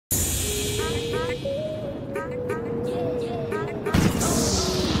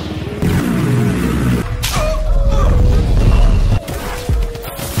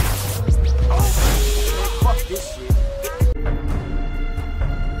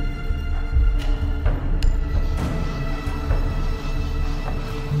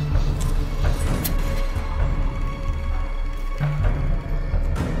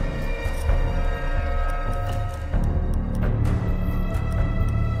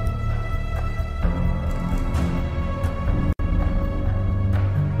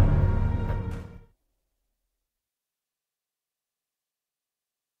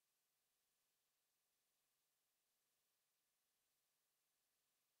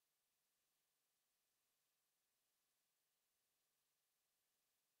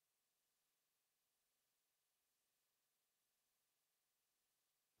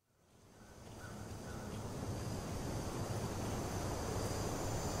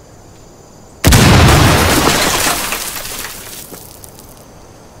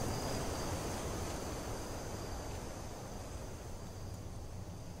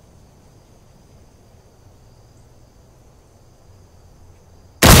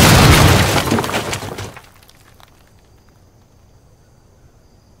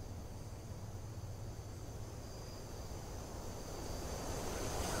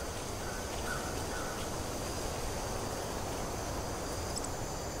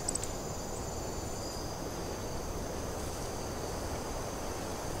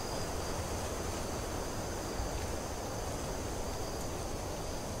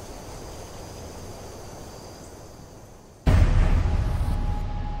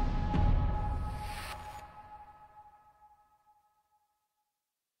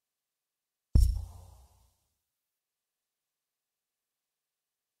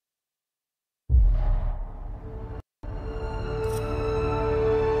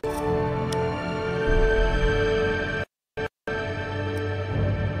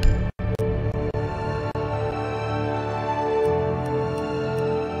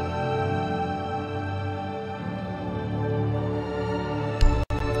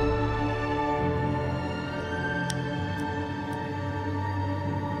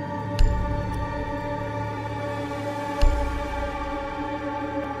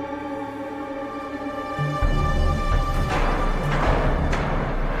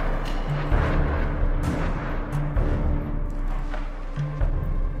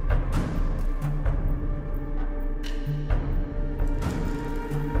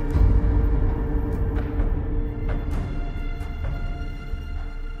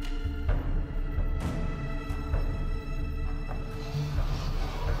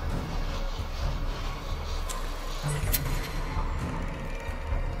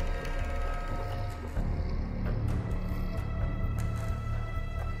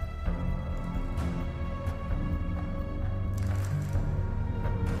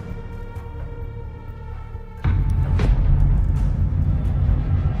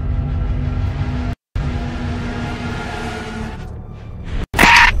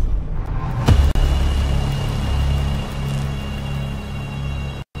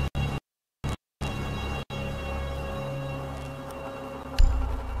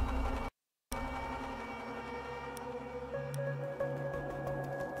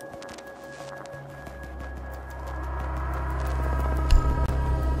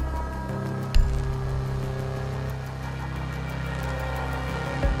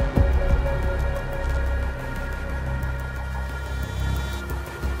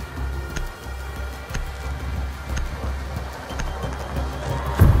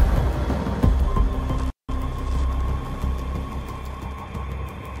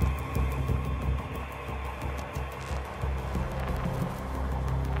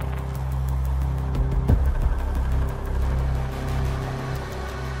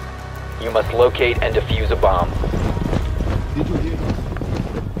You must locate and defuse a bomb.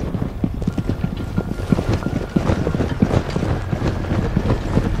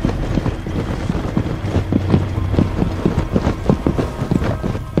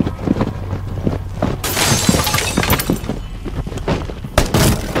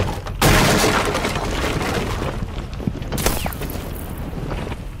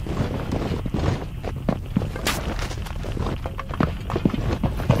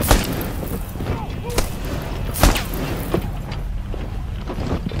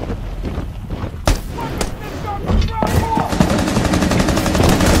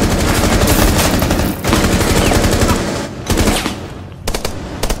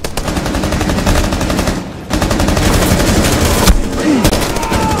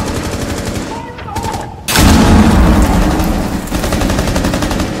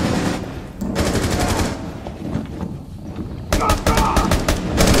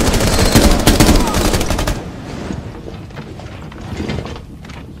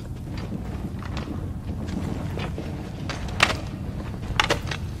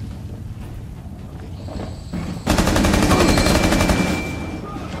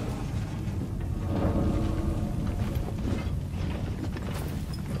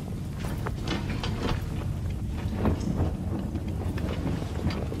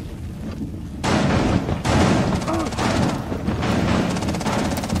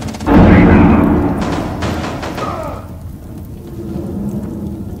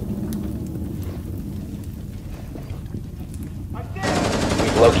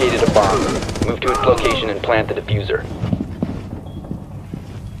 Located a bomb. Move to its location and plant the diffuser.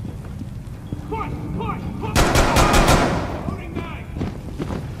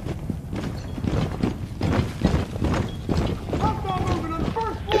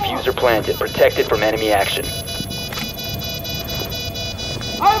 Diffuser planted. Protected from enemy action.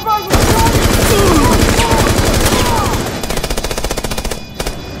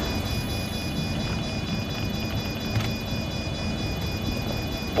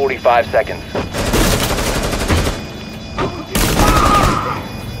 45 seconds.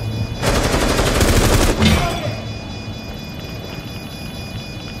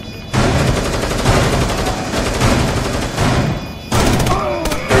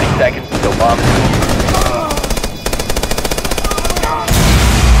 Seconds until bomb is defused.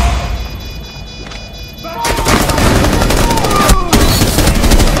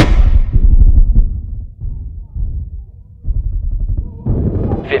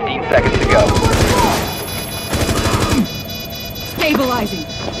 15 seconds to go. Stabilizing.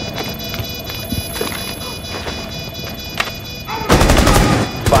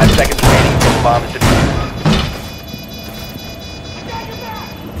 5 seconds remaining until the bomb is defused.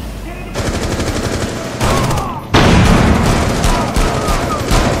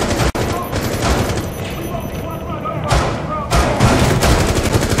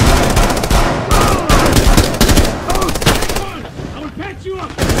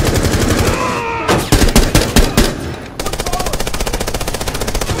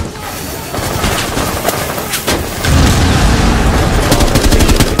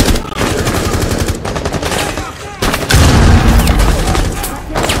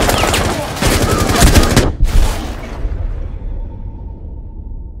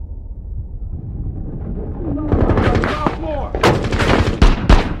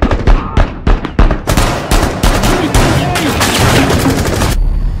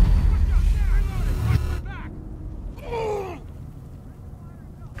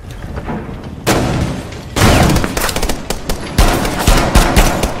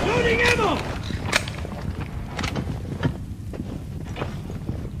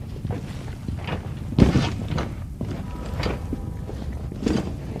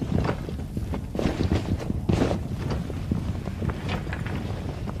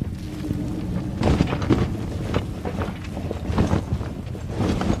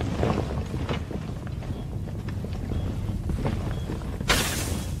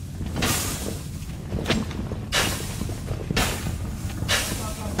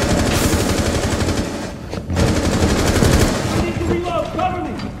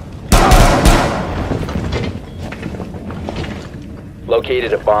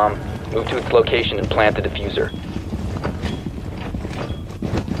 Located a bomb. Move to its location and plant the diffuser.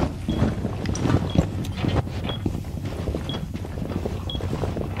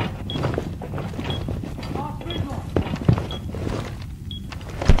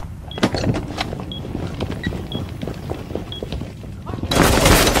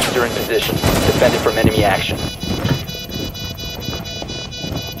 Diffuser in position. Defend it from enemy action.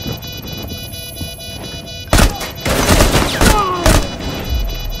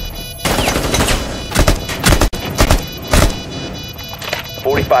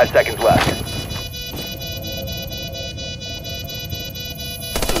 5 seconds left.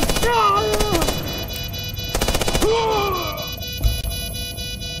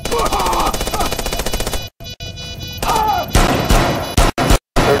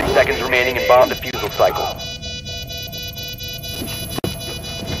 Seconds remaining in bomb defusal cycle.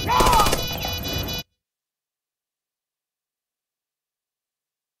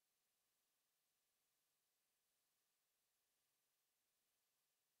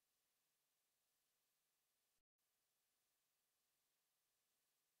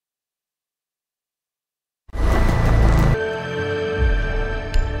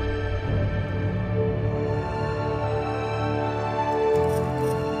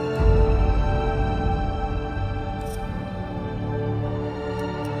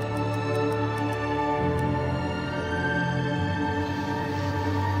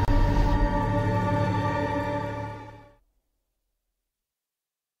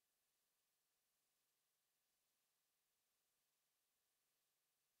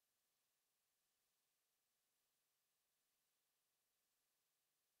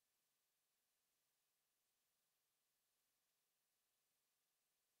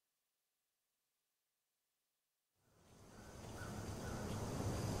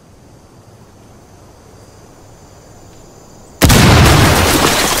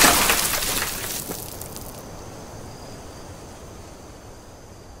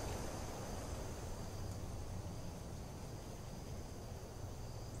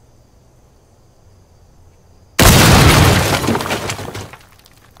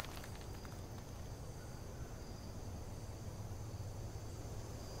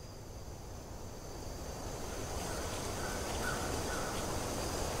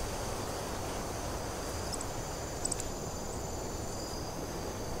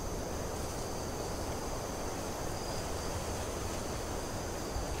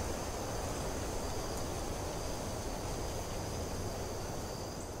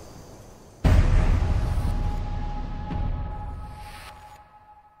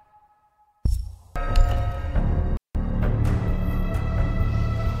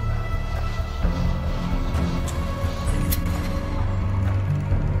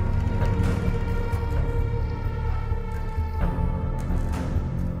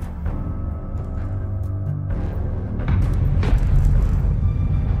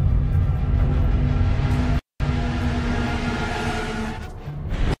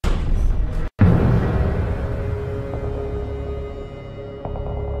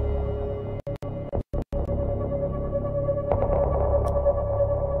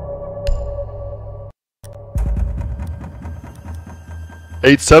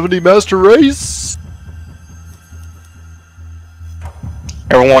 .870 Master Race!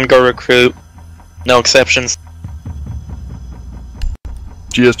 Everyone go recruit. No exceptions.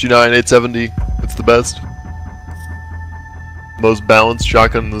 GSG-9 870, it's the best. Most balanced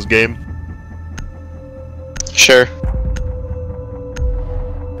shotgun in this game. Sure.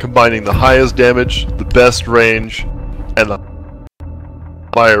 Combining the highest damage, the best range, and the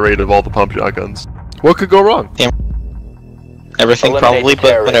fire rate of all the pump shotguns. What could go wrong? Yeah. Everything probably,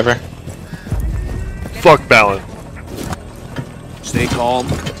 but whatever. Fuck Balin. Stay calm,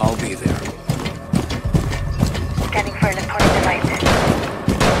 I'll be there. Scanning for electronic devices.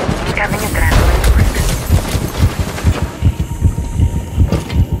 Scanning a transport.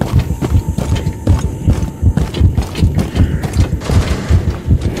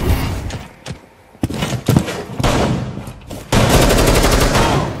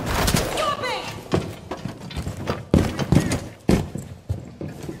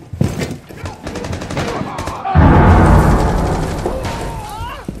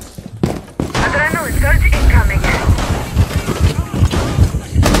 Adrenaline surge incoming.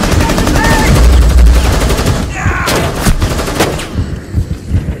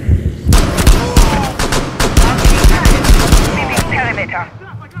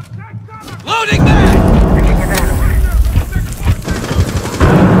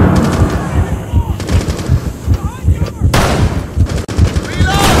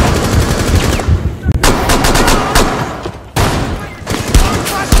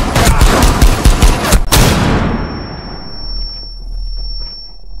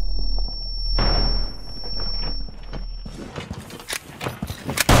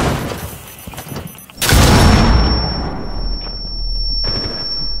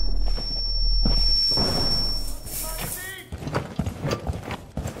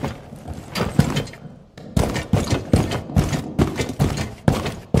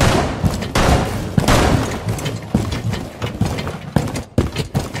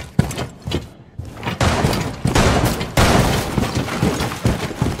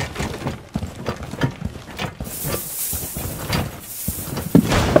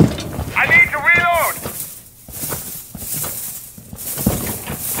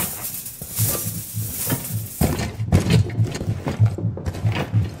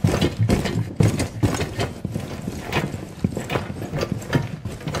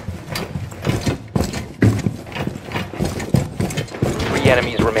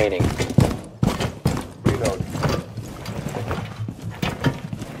 enemies remaining.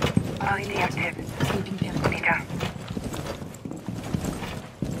 LED active. Sleeping pill. Meter.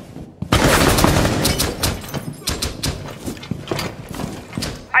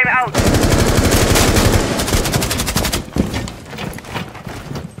 I'm out.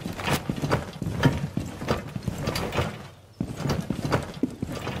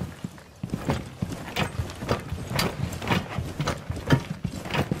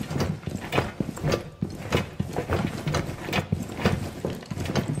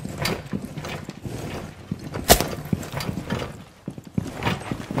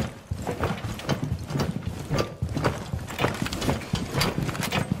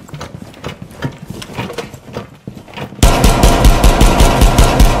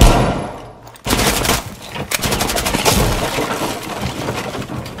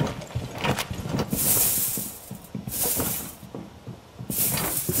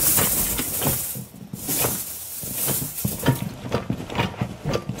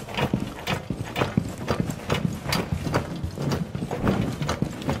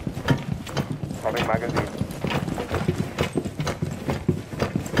 Magazine.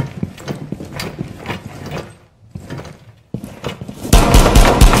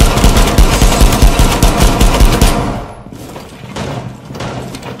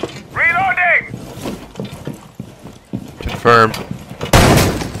 Reloading! Confirmed.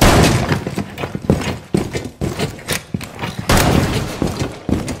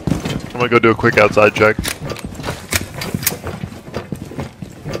 I'm gonna go do a quick outside check.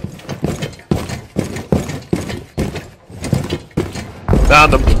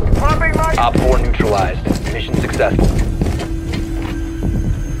 Found him. Op 4 neutralized. Mission successful.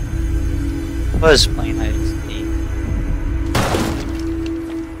 Was playing hide and seek.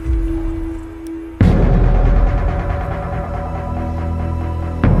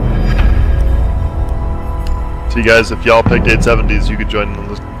 See guys, if y'all picked 870s, you could join in on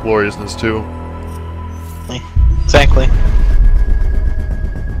this gloriousness too. Exactly.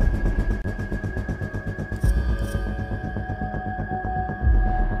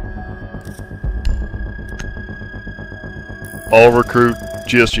 All recruit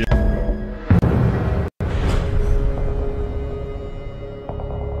GSG.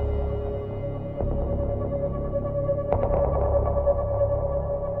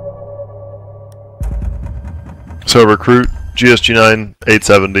 So recruit GSG9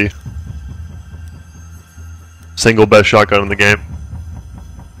 870. Single best shotgun in the game.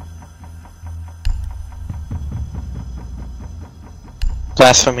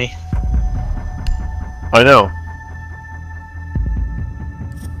 Blasphemy. I know.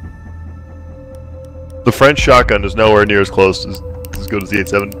 The French shotgun is nowhere near as close as good as the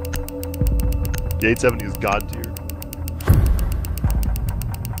 870. The 870 is god tier.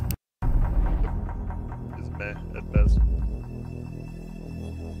 Is meh at best.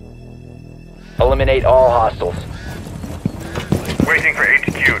 Eliminate all hostiles. Waiting for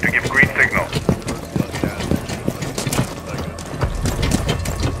HQ to give green signal.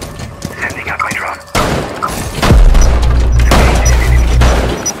 Sending out my drone.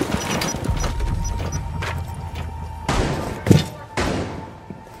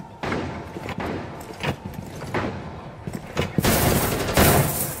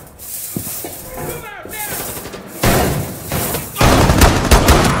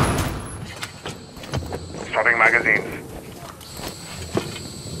 Swapping magazines.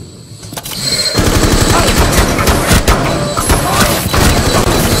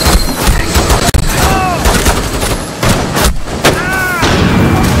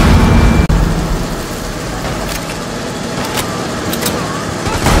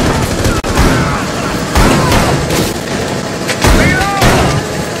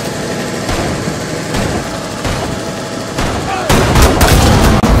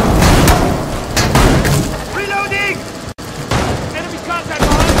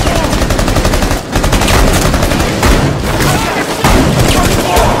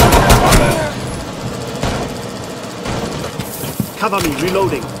 Cover me,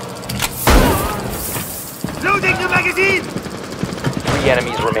 reloading. Loading the magazine! 3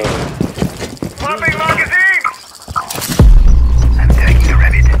 enemies remaining. Swapping magazine! I'm taking the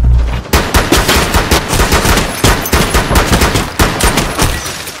rabbit.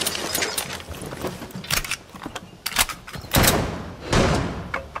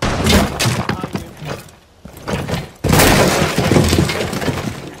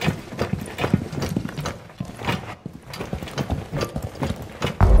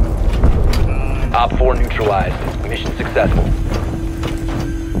 Op 4 neutralized. Mission successful.